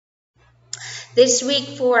This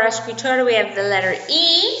week for Escritura, we have the letter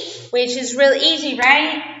E, which is real easy,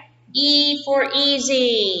 right? E for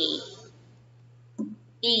easy.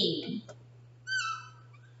 E.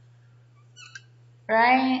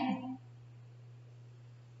 Right?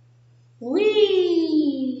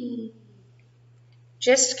 Wee.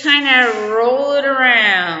 Just kind of roll it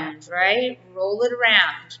around, right? Roll it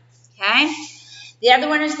around, okay? The other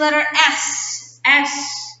one is letter S.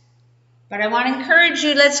 S. But I want to encourage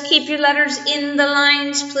you, let's keep your letters in the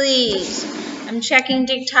lines, please. I'm checking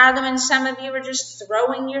dictatum, and some of you are just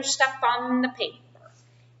throwing your stuff on the paper.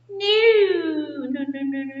 No.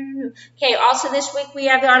 Okay, also this week we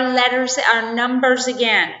have our letters, our numbers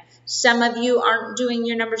again. Some of you aren't doing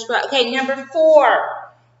your numbers well. Okay, number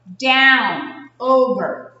 4, down,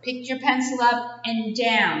 over. Pick your pencil up and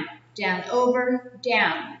down. Down, over,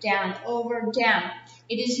 down. Down, over, down.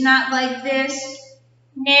 It is not like this.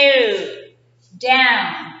 No.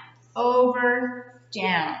 Down, over,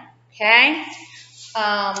 down. Okay?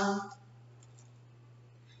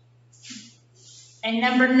 And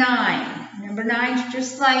number 9. Number 9 is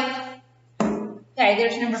just like, okay,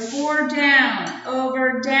 there's number 4, down,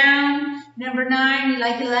 over, down. Number 9,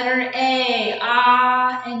 like the letter A,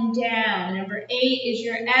 ah, and down. Number 8 is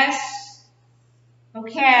your S.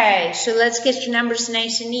 Okay, so let's get your numbers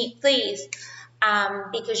nice and neat, please.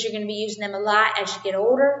 Because you're going to be using them a lot as you get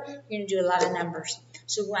older. You're going to do a lot of numbers.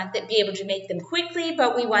 So we want to be able to make them quickly,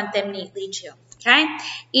 but we want them neatly too. Okay?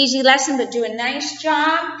 Easy lesson, but do a nice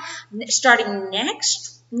job. Starting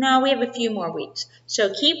next, no, we have a few more weeks.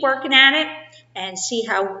 So keep working at it and see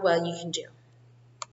how well you can do.